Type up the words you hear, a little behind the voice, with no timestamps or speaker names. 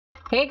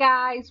Hey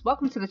guys,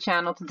 welcome to the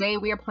channel. Today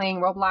we are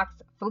playing Roblox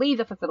Flee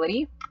the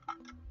Facility.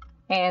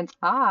 And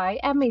I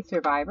am a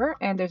survivor,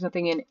 and there's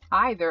nothing in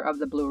either of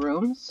the blue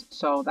rooms,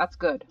 so that's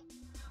good.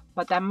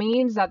 But that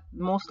means that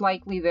most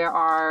likely there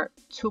are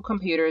two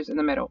computers in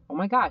the middle. Oh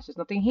my gosh, there's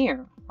nothing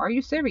here. Are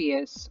you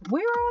serious?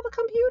 Where are all the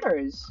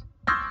computers?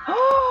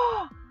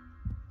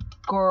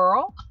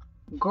 Girl.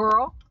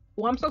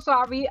 Oh, I'm so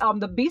sorry.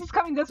 The beast is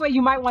coming this way.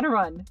 You might want to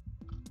run.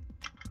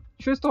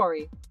 True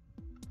story.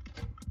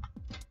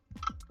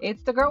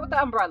 It's the girl with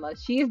the umbrella.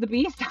 She is the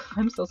beast.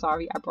 I'm so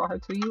sorry I brought her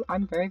to you.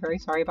 I'm very, very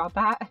sorry about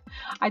that.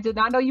 I did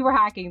not know you were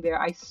hacking there.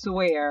 I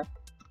swear.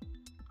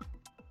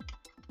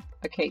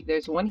 Okay,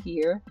 there's one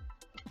here.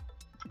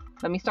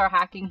 Let me start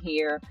hacking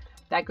here.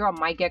 That girl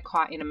might get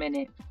caught in a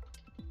minute.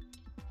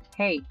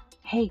 Hey,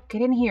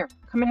 get in here.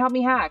 Come and help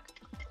me hack.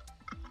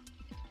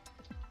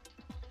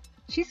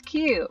 She's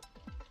cute.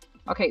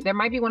 Okay, there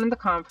might be one in the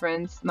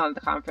conference. Not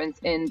the conference,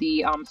 in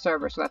the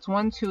server. So that's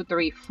 1, 2,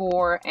 3,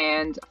 4,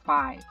 and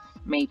 5.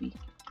 Maybe.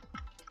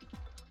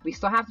 We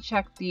still have to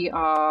check the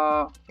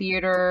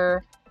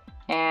theater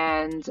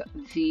and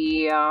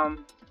the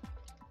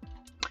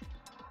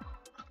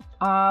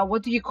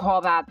what do you call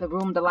that? The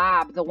room, the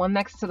lab, the one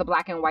next to the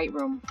black and white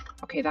room.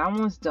 Okay, that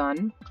one was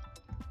done.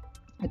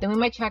 I think we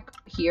might check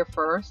here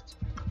first.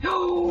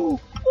 Oh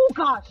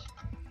gosh.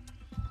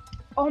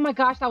 Oh my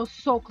gosh, that was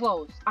so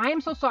close. I am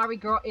so sorry,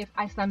 girl, if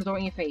I slammed the door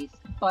in your face.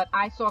 But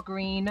I saw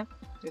green.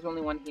 There's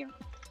only one here.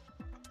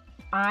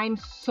 I'm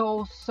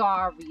so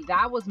sorry.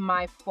 That was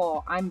my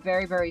fault. I'm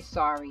very, very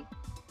sorry.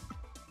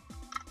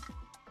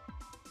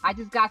 I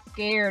just got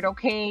scared,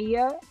 okay?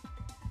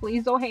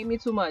 Please don't hate me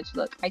too much.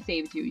 Look, I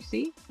saved you, you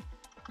see?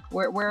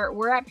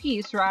 We're at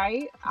peace,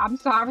 right? I'm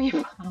sorry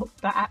about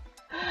that.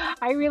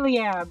 I really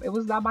am. It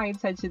was not my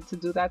intention to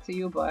do that to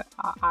you, but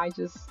I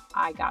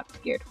got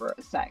scared for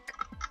a sec.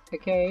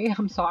 Okay?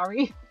 I'm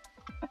sorry.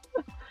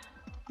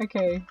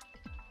 Okay.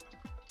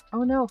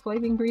 Oh no,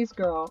 Flaming Breeze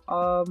girl.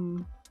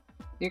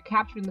 You're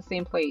captured in the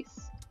same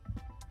place.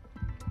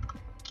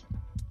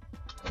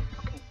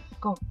 Okay,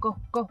 go.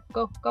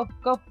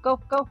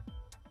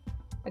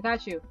 I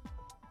got you.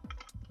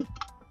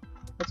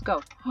 Let's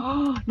go.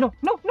 No.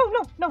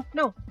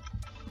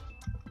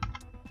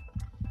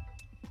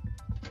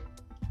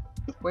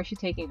 Where's she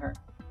taking her?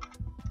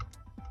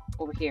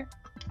 Over here.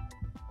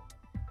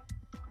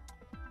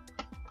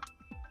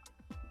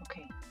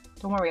 Okay,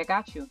 don't worry, I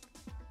got you.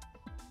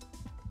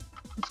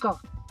 Let's go.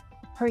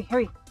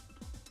 Hurry.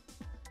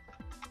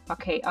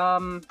 Okay,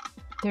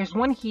 there's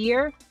one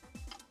here.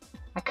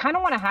 I kind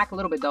of want to hack a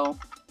little bit, though.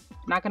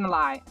 Not gonna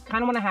lie. I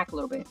kind of want to hack a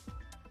little bit.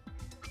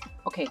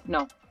 Okay,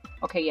 no.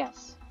 Okay,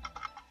 yes.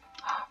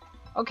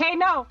 Okay,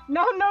 no.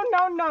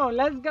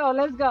 Let's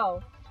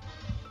go.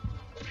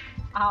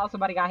 Oh,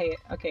 somebody got hit.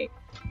 Okay,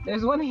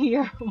 there's one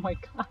here. Oh my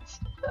gosh.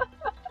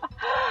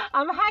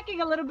 I'm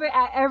hacking a little bit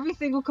at every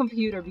single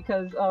computer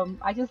because,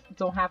 I just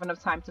don't have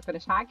enough time to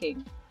finish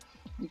hacking.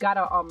 You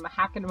gotta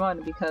hack and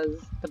run because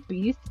the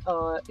beast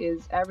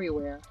is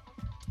everywhere.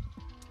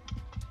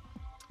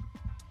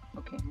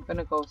 Okay, I'm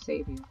gonna go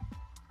save you.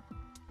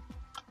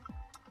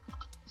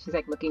 She's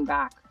like looking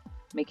back,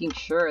 making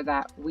sure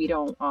that we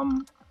don't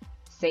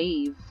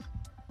save.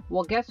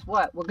 Well, guess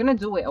what? We're gonna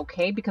do it,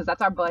 okay? Because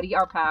that's our buddy,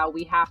 our pal.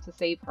 We have to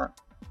save her.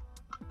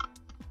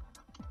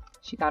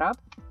 She got up?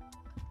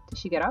 Did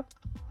she get up?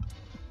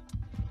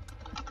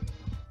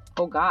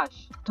 Oh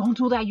gosh, don't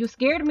do that. You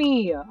scared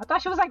me. I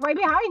thought she was like right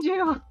behind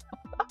you.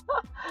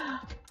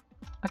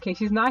 Okay,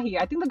 she's not here.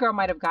 I think the girl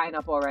might have gotten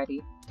up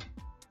already.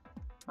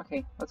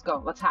 Okay, let's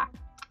go. Let's hack.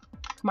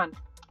 Come on.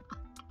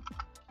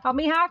 Help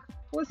me hack.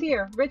 Who's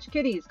here? Rich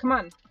kitties. Come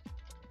on.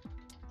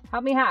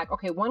 Help me hack.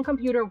 Okay, one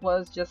computer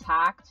was just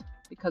hacked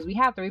because we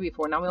had 3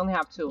 before. Now we only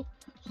have 2.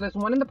 So there's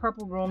one in the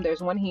purple room.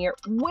 There's one here.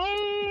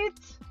 Wait.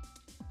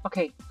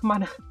 Okay, come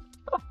on.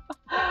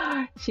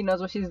 She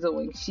knows what she's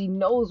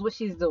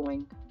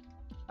doing.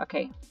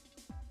 Okay,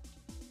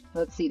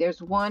 let's see.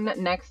 There's one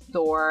next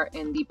door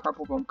in the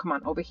purple room. Come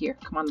on, over here.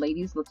 Come on,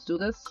 ladies. Let's do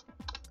this.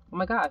 Oh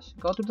my gosh.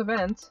 Go through the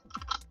vent.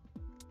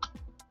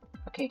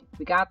 Okay,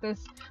 we got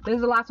this. This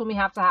is the last one we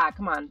have to hack.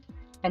 Come on.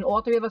 And all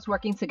 3 of us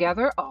working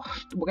together. Oh,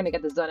 we're going to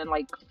get this done in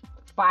like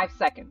 5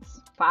 seconds.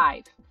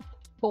 5,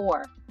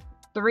 4,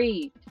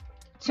 3,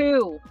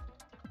 2,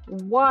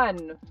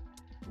 1.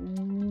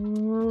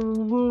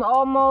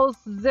 Almost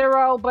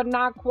 0, but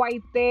not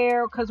quite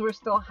there because we're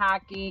still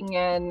hacking,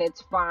 and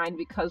it's fine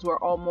because we're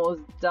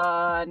almost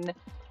done,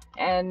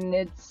 and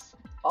it's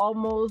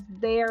almost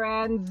there,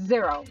 and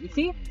 0. You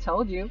see?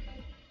 Told you.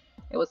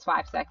 It was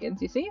 5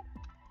 seconds. You see?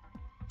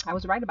 I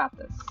was right about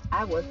this.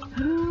 I was.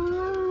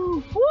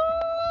 Woo!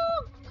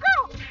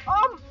 Go!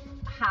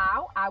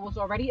 How? I was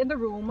already in the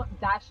room.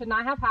 That should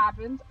not have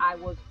happened. I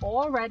was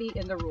already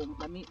in the room.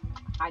 Let me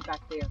hide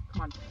back there.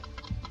 Come on.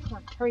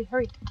 Hurry.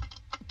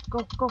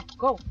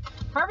 Go.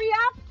 Hurry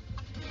up.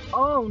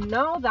 Oh,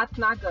 no, that's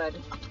not good.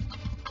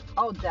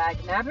 Oh,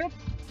 dagnabbit.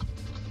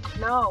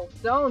 No,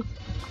 don't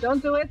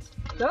do it.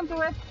 Don't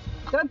do it.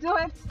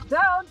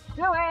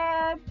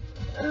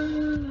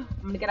 I'm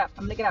gonna get up.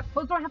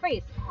 Close the door in her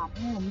face.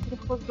 Man, you could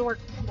have closed the door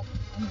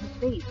on his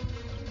face.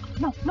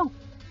 No, no,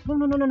 no,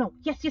 no, no, no, no.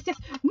 Yes, yes, yes.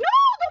 No,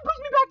 don't push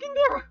me back in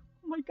there.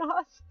 Oh my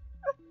gosh.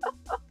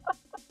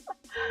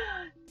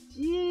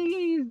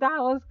 Jeez, that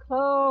was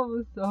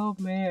close. Oh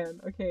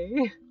man.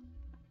 Okay.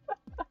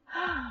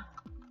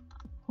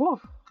 Whew.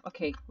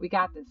 Okay, we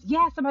got this.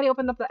 Yeah, somebody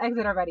opened up the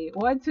exit already.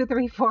 1, 2,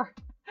 3, 4.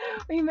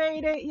 We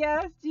made it.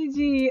 Yes,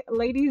 GG.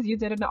 Ladies, you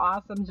did an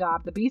awesome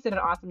job. The Beast did an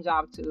awesome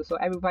job too. So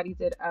everybody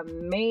did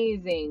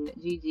amazing.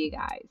 GG,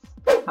 guys.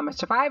 I'm a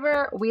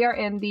survivor. We are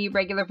in the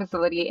regular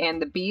facility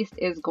and the Beast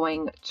is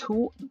going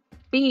to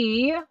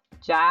be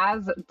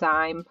Jazz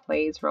Dime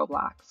Plays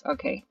Roblox.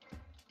 Okay.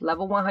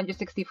 Level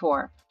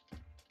 164.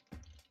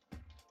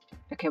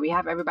 Okay, we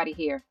have everybody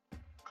here.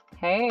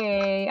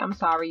 Hey, I'm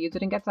sorry you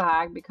didn't get to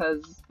hack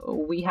because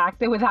we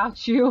hacked it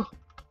without you.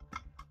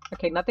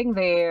 Okay, nothing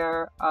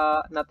there.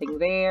 Nothing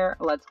there.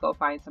 Let's go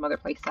find some other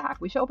place to hack.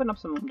 We should open up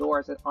some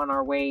doors on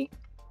our way.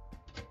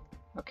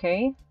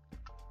 Okay.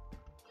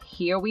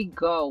 Here we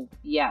go.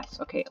 Yes.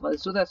 Okay,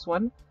 let's do this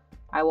one.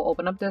 I will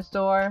open up this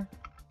door.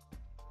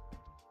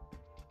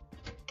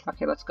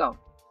 Okay, let's go.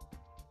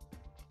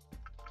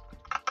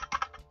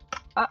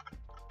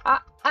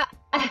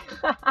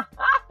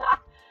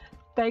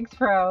 Thanks,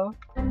 Pro.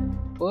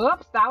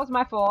 Whoops, that was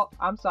my fault.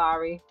 I'm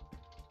sorry.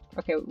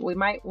 Okay, we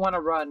might want to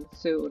run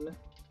soon.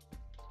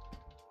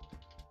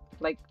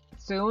 Like,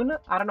 soon?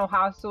 I don't know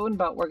how soon,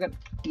 but we're gonna...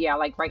 Yeah,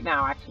 like right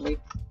now, actually.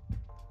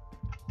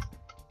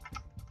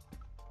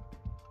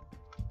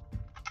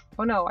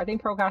 Oh no, I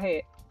think Pro got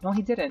hit. No,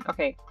 he didn't.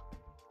 Okay.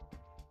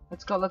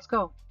 Let's go, let's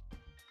go.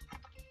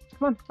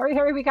 Come on, hurry,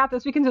 hurry, we got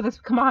this. We can do this.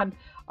 Come on.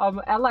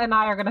 Ella and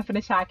I are gonna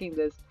finish hacking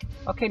this.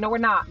 Okay, no we're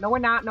not. No we're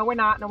not. No we're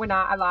not. No we're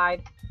not. I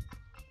lied.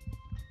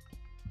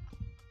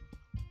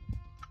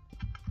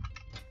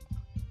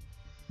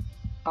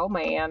 Oh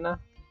man.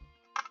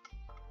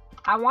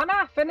 I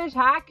wanna finish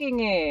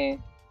hacking it.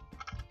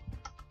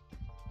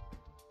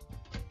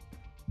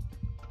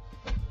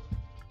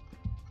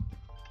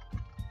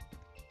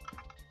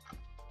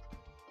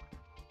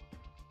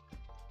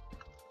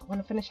 I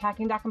wanna finish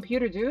hacking that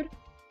computer, dude.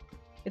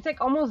 It's like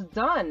almost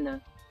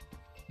done.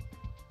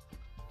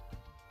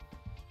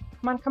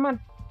 Come on, come on.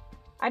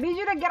 I need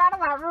you to get out of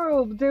that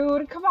room,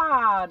 dude. Come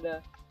on.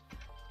 No,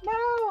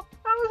 I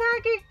was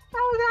hacking.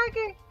 I was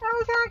hacking. I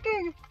was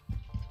hacking.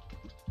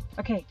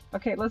 Okay,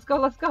 okay, let's go,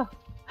 let's go.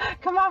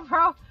 Come on,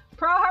 Pro.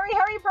 Pro, hurry,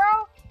 hurry,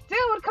 Pro.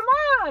 Dude, come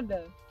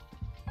on.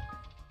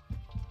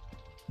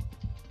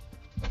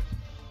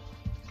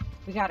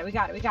 We got it, we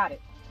got it, we got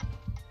it.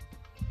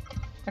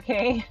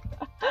 Okay.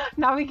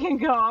 Now we can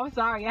go. I'm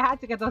sorry, I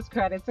had to get those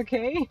credits,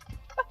 okay?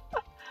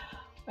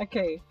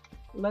 Okay,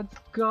 let's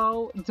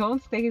go.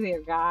 Don't stay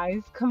there,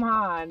 guys. Come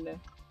on.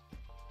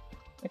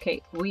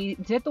 Okay, we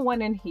did the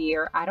one in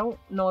here. I don't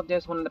know if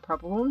there's one in the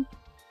purple room.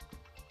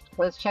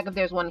 Let's check if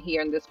there's one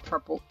here in this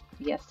purple.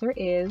 Yes, there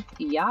is.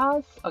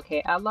 Yes.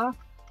 Okay, Ella,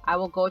 I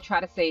will go try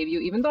to save you,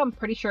 even though I'm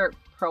pretty sure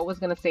Pro was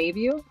gonna save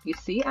you. You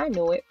see, I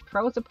knew it.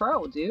 Pro is a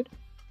pro, dude.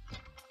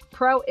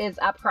 Pro is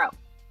a pro.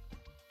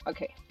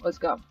 Okay, let's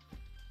go.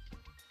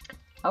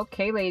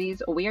 Okay,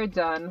 ladies, we are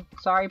done.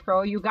 Sorry,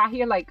 Pro, you got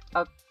here like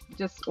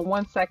just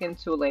 1 second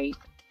too late.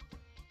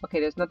 Okay,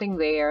 there's nothing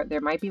there.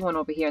 There might be one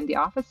over here in the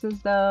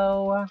offices,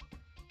 though.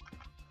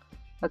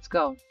 Let's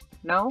go.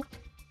 No?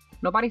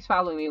 Nobody's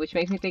following me, which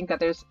makes me think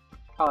that there's...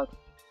 Oh,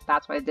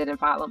 that's why it didn't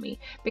follow me.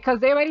 Because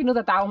they already knew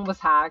that that one was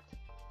hacked.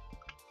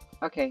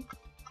 Okay.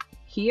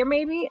 Here,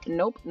 maybe?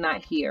 Nope,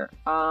 not here.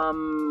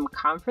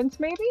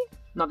 Conference, maybe?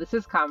 No, this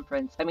is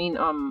conference. I mean,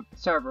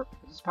 server.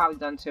 This is probably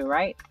done too,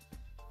 right?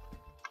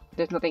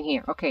 There's nothing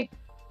here. Okay.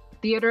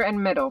 Theater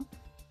and middle.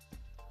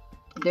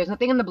 There's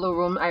nothing in the blue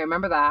room. I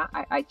remember that.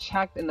 I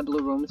checked in the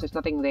blue rooms. There's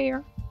nothing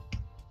there.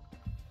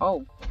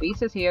 Oh,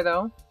 Beast is here,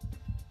 though.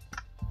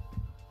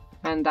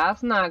 And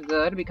that's not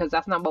good, because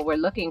that's not what we're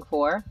looking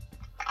for.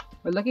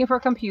 We're looking for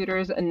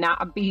computers and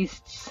not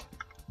beasts.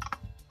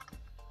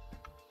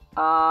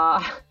 Oh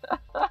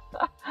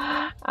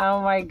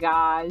my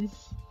gosh.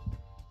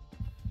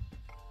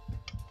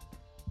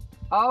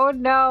 Oh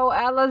no,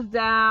 Ella's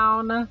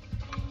down. Oh,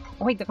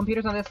 wait, the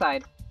computer's on this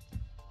side.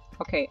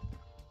 Okay.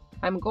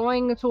 I'm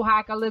going to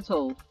hack a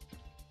little.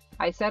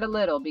 I said a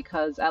little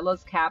because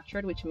Ella's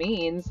captured, which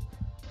means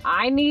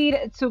I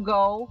need to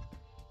go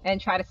and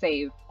try to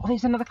save. Oh,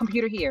 there's another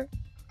computer here.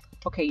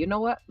 Okay, you know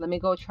what? Let me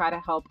go try to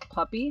help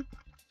Puppy.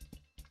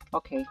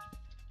 Okay,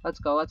 let's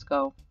go, let's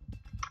go.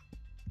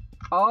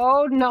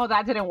 Oh no,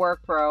 that didn't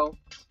work, Pro.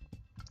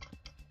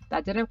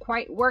 That didn't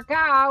quite work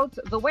out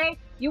the way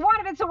you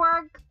wanted it to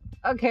work.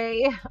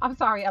 Okay, I'm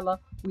sorry, Ella.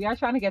 We are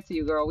trying to get to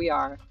you, girl. We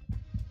are.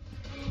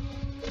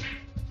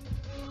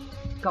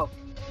 Go.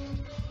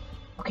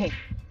 Okay,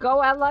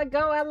 go, Ella,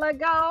 go, Ella,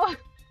 go.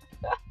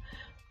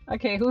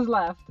 Okay, who's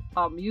left?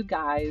 You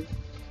guys.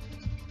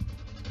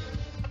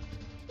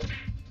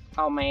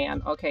 Oh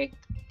man, okay.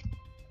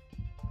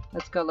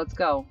 Let's go, let's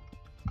go.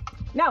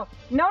 No,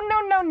 no,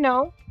 no, no,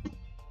 no.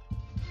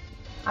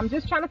 I'm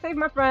just trying to save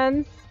my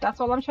friends.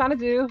 That's all I'm trying to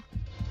do.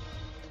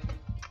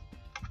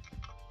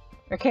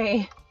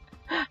 Okay.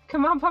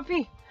 Come on,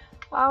 puppy.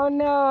 Oh,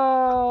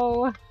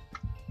 no.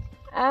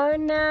 Oh,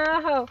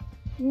 no.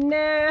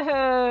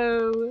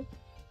 No.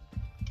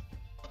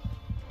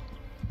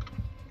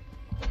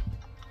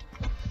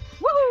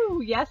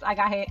 Woohoo! Yes, I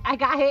got hit. I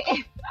got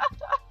hit.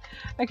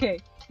 Okay,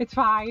 it's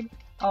fine.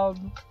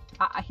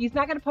 He's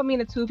not gonna put me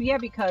in a tube yet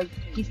because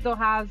he still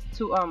has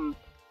to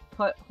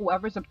put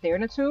whoever's up there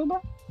in a tube.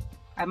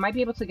 I might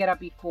be able to get up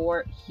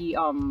before he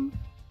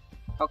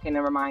okay,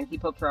 never mind. He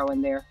put Pro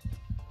in there.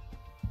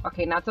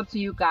 Okay, now it's up to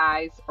you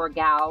guys or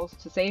gals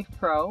to save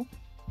Pro.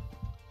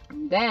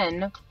 And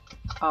then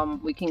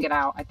we can get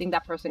out. I think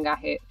that person got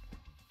hit.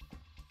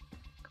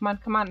 Come on,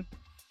 come on.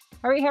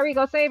 Hurry, hurry,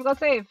 go save, go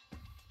save.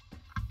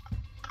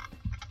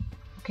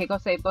 Okay, go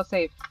save, go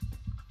save.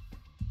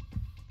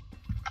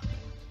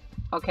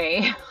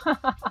 Okay.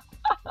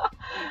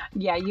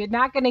 Yeah, you're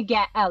not gonna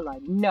get Ella.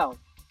 No.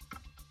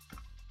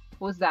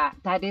 Who's that?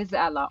 That is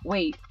Ella.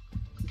 Wait.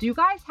 Do you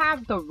guys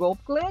have the rope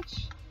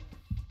glitch?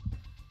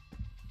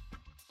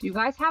 Do you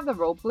guys have the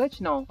rope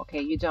glitch? No.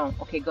 Okay, you don't.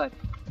 Okay, good.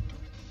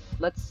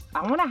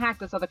 I want to hack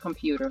this other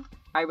computer.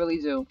 I really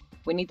do.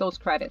 We need those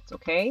credits,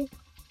 okay?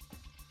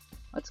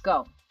 Let's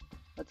go.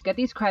 Let's get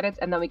these credits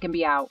and then we can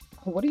be out.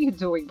 What are you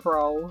doing,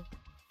 bro?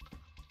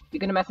 You're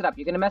gonna mess it up.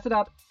 You're gonna mess it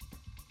up.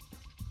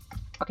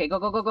 Okay, go,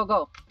 go, go, go,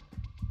 go.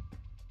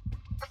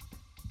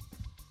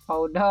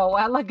 Oh no,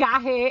 Ella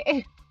got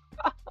hit.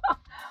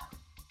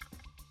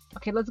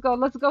 Okay, let's go,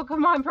 let's go.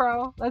 Come on,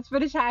 bro. Let's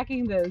finish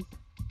hacking this.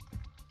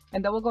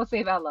 And then we'll go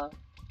save Ella.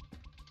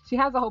 She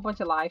has a whole bunch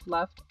of life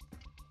left.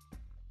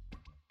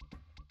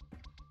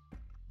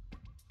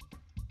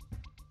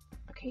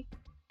 Okay.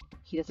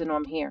 He doesn't know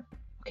I'm here.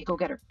 Okay, go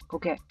get her. Go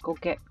get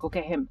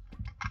him.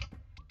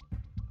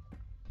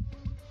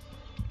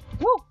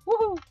 Woo!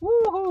 Woohoo!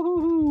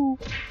 Woohoo!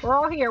 We're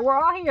all here. We're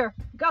all here.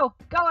 Go!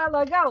 Go,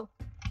 Ella! Go!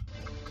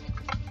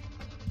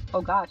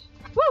 Oh gosh.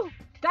 Woo!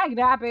 Dang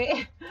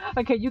nabbit!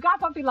 Okay, you got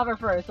Puppy Lover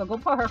first, so go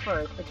put her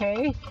first,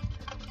 okay?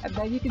 And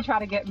then you can try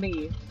to get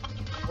me.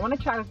 I want to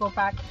try to go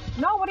back.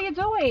 No, what are you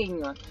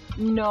doing?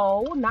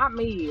 No, not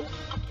me.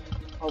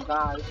 Oh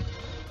gosh.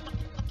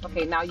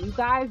 Okay, now you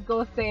guys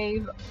go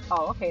save.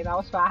 Oh, okay, that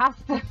was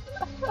fast.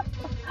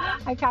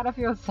 I kind of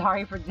feel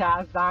sorry for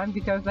Jazz Dime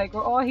because, like,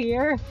 we're all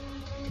here.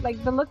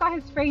 Like, the look on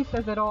his face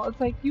says it all. It's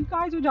like, you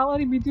guys are not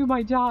letting me do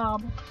my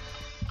job.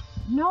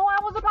 No, I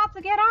was about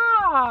to get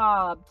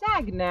up.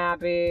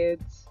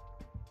 Dagnabbit.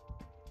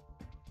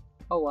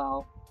 Oh,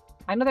 well.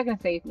 I know they're going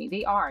to save me.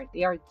 They are.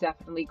 They are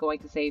definitely going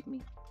to save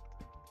me.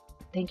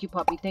 Thank you,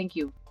 puppy. Thank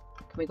you.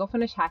 Can we go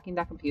finish hacking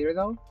that computer,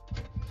 though?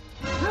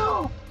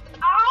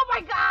 Oh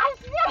my gosh!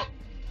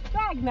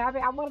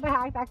 Dagnabbit, I wanted to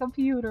hack that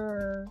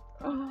computer.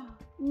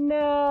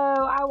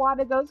 No, I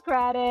wanted those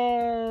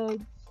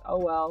credits. Oh,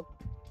 well.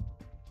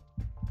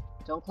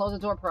 Don't close the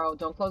door, Pro.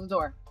 Don't close the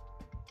door.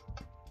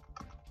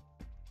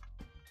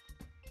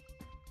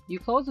 You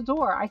closed the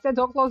door. I said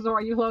don't close the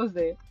door. You closed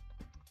it.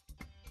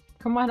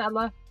 Come on,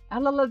 Ella.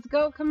 Ella, let's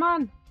go. Come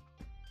on.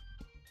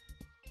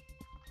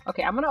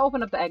 Okay, I'm going to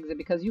open up the exit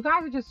because you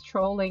guys are just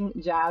trolling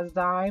Jazz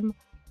Dime.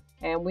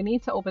 And we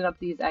need to open up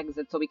these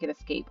exits so we can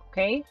escape,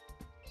 okay?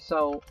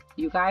 So,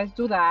 you guys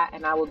do that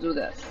and I will do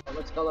this.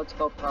 Let's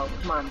go, Pro.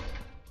 Come on.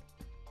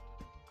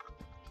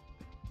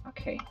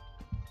 Okay.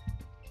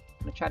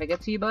 I'm gonna try to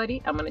get to you,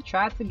 buddy. I'm gonna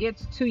try to get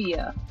to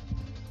you.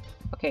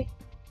 Okay.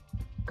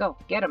 Go.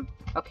 Get him.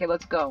 Okay,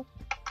 let's go.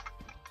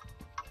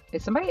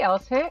 Is somebody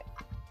else hit?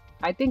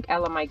 I think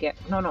Ella might get...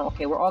 No.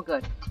 Okay, we're all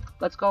good.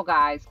 Let's go,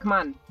 guys.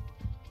 Come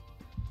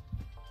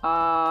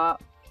on.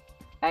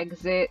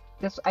 Exit.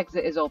 This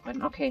exit is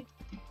open. Okay.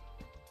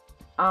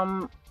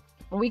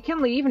 We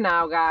can leave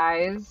now,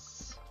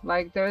 guys.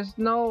 Like, there's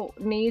no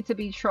need to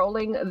be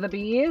trolling the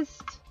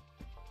beast.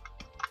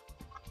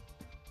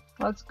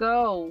 Let's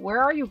go.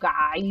 Where are you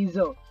guys?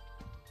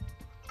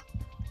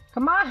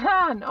 Come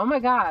on. Oh my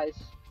gosh.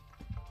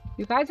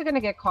 You guys are gonna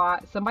get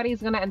caught.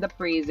 Somebody's gonna end up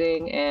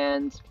freezing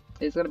and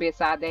it's gonna be a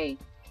sad day.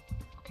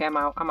 Okay, I'm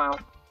out. I'm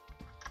out.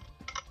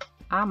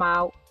 I'm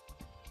out.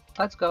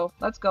 Let's go.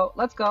 Let's go.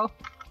 Let's go.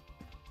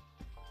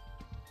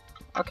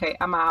 Okay,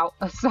 I'm out.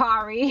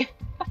 Sorry.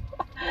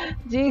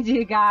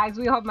 GG, guys.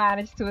 We all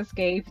managed to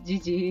escape.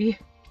 GG.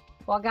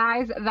 Well,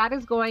 guys, that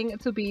is going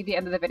to be the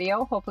end of the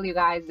video. Hopefully you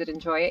guys did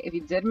enjoy it. If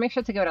you did, make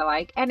sure to give it a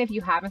like. And if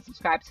you haven't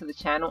subscribed to the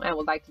channel and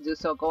would like to do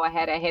so, go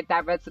ahead and hit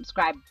that red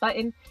subscribe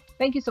button.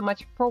 Thank you so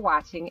much for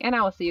watching, and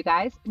I will see you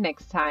guys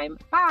next time.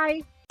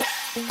 Bye!